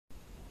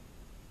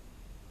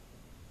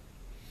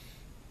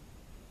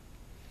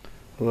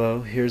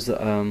Hello, here's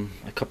a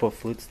couple of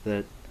flutes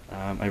that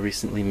I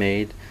recently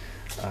made,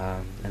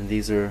 and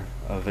these are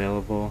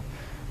available.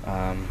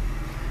 Um,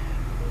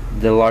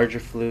 the larger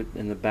flute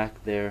in the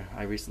back there,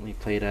 I recently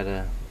played at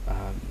a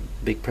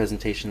big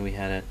presentation we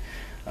had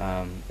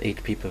at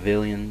HP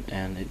Pavilion,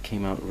 and it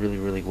came out really,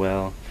 really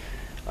well.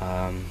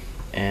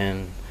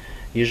 And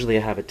usually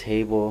I have a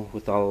table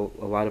with a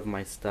lot of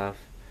my stuff,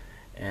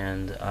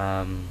 and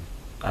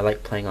I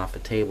like playing off a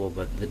table,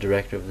 but the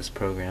director of this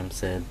program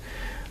said,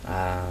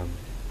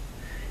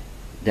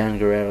 Dan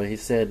Guerrero, he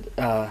said,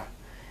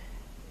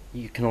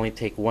 you can only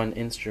take one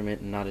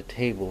instrument and not a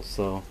table,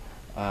 so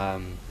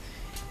I'm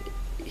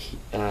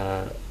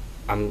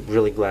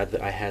really glad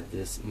that I had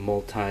this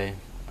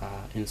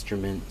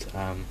multi-instrument.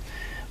 A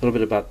little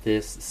bit about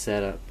this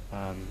setup.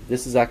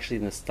 This is actually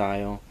in the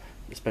style,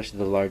 especially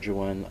the larger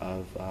one,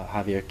 of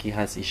Javier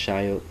Quijas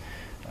Ishayot.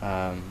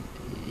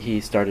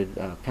 He started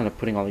kind of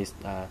putting all these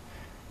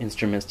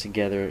instruments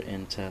together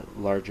into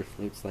larger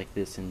flutes like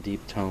this in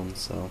deep tones.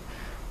 So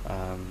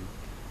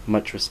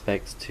much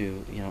respects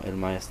to El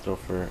Maestro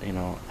for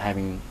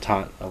having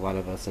taught a lot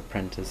of us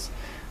apprentices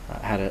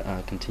how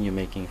to continue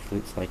making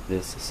flutes like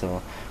this.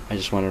 So I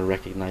just want to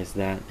recognize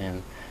that,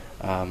 and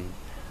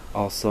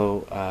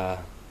also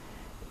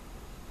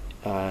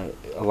a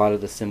lot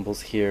of the symbols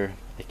here,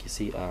 like you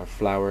see, are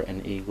flower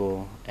and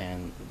eagle,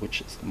 and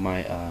which is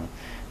my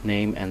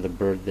name, and the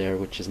bird there,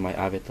 which is my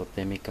ave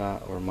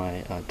totemica, or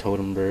my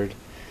totem bird.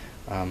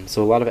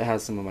 So a lot of it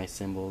has some of my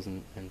symbols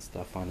and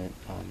stuff on it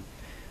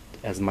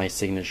as my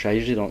signature. I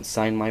usually don't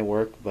sign my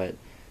work, but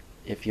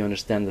if you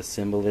understand the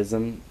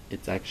symbolism,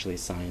 it's actually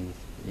signed,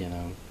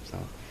 So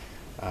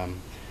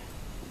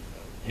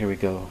here we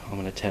go. I'm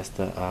going to test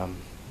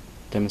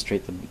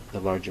demonstrate the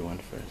larger one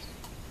first.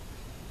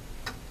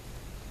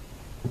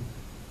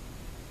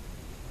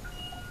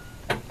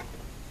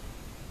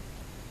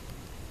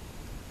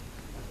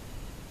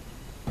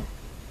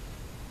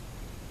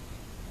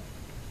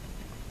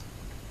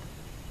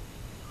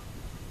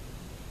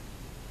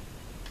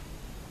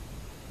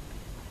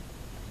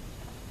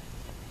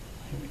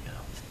 Here we go.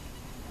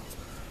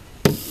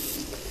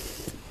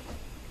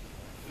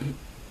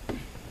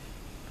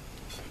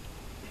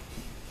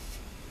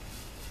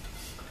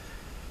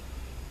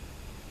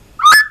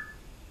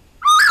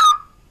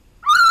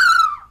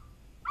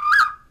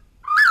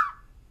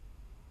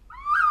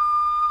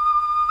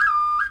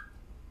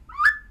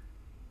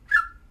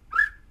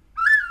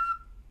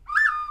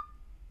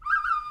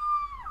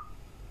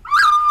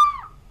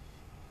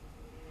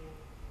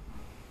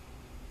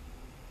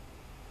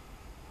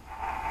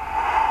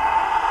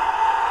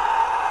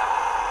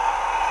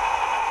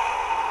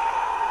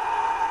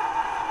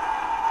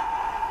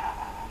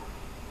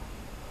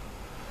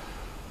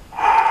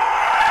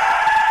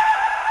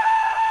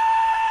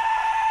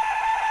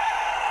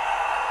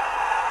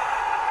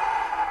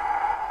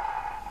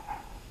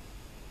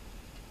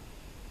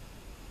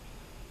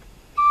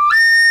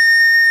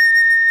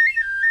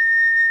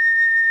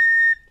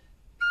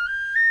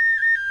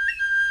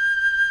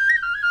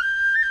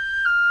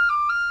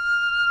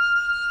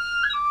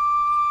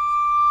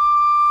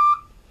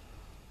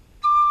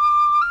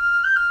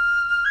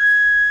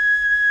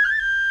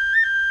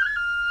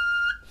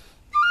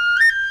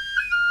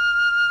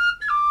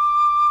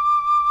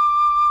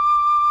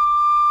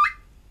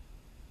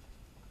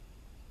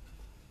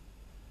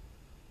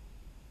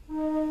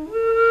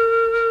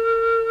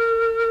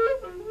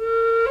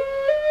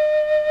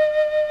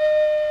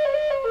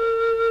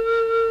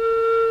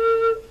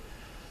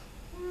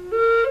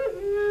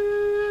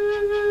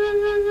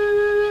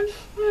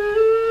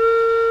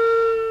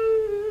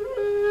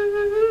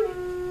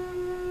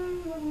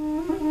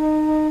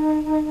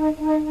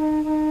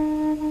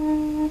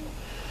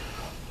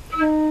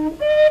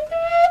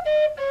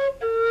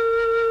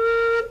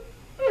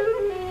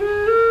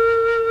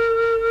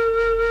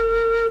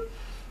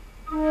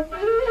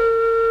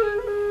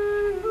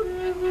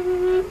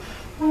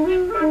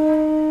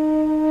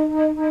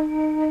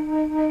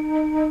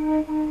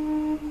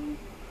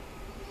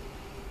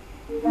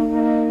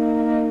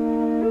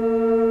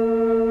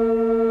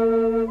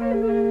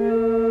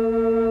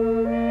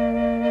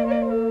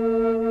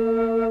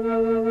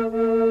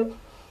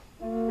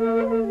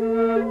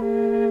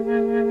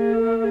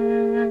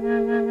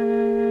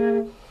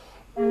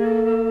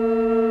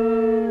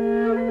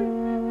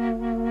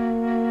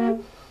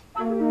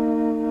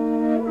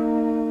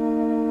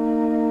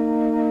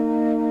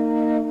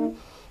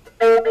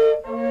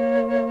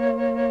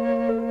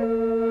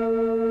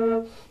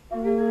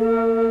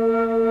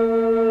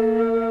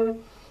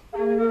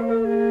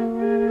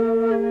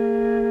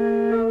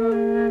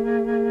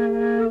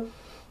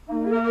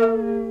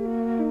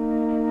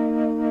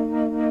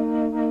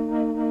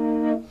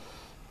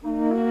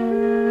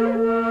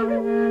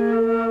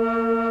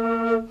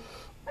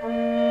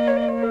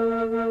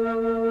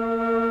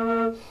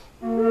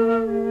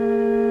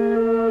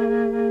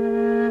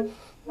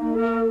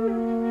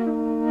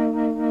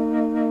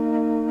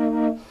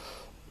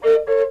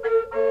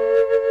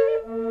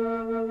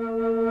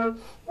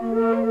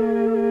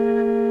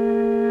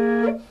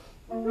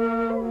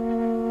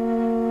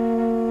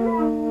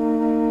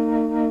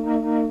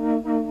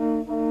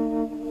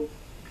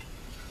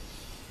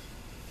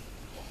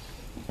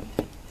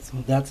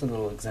 that's a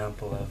little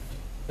example of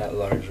that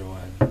larger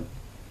one.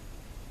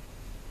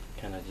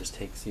 Kind of just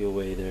takes you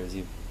away there as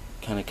you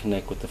kind of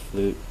connect with the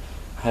flute.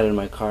 I had it in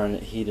my car and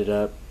it heated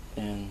up,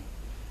 and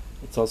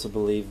it's also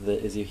believed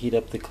that as you heat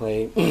up the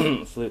clay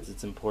flutes,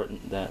 it's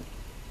important that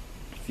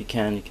if you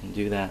can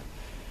do that.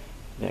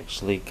 They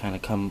actually kind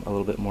of come a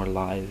little bit more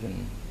live,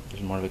 and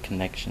there's more of a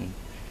connection.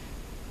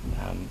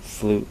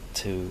 Flute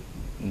to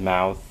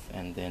mouth,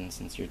 and then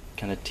since your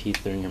kind of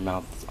teeth are in your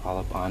mouth all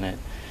up on it,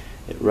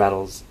 it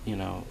rattles, you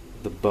know,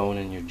 the bone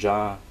in your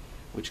jaw,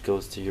 which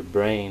goes to your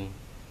brain,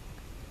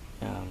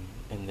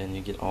 and then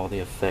you get all the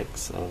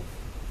effects of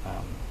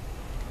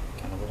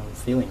kind of what I'm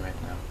feeling right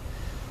now.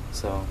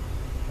 So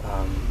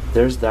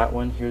there's that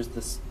one. Here's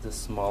the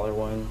smaller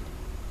one.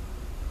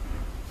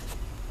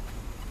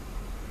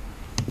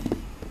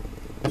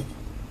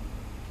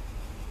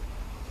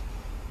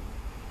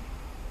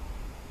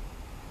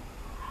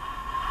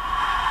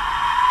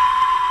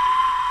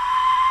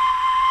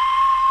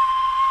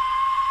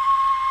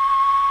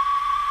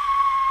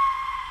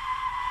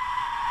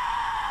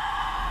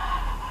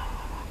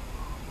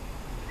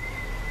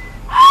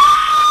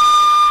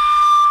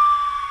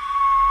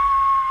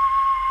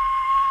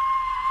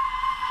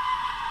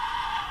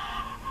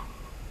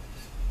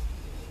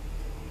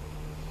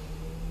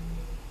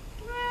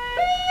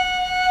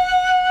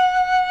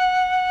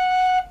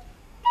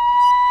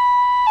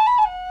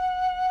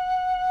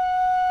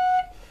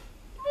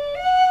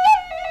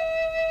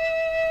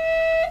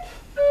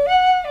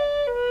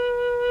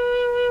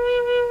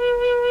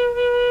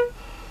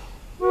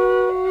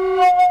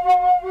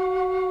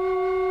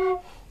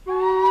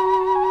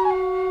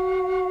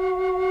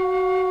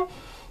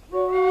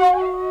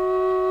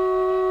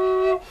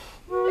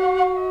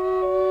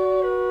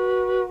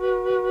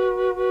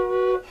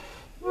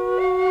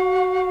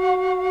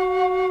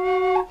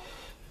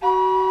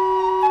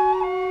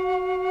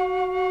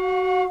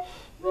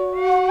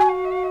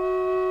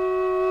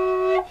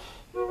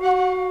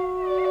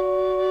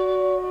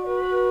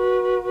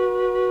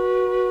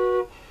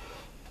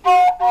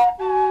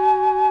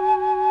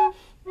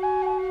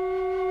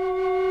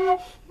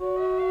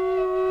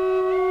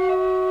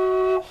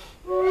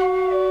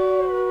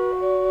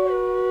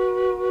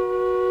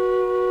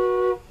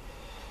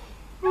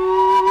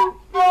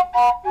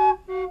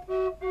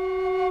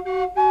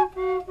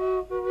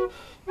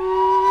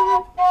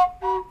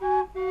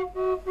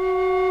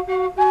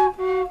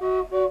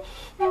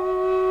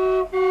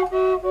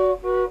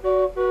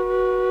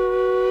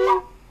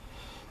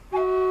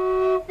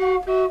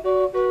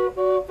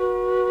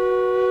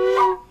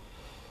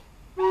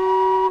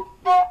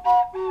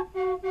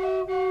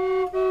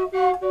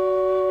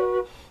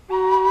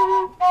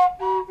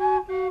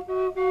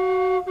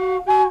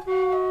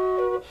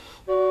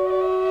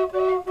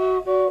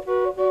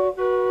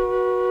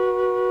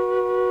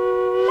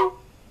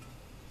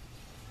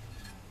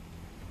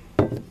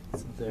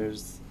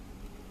 There's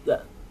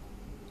that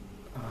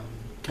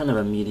kind of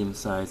a medium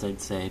size,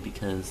 I'd say,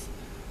 because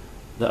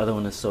the other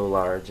one is so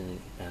large and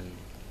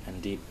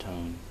deep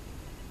tone.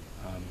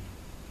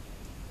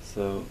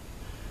 So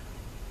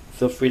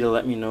feel free to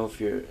let me know if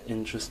you're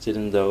interested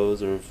in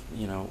those, or if,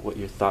 you know, what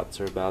your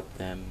thoughts are about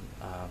them.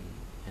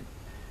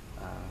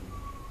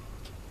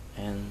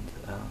 And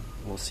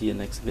we'll see you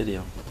next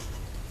video.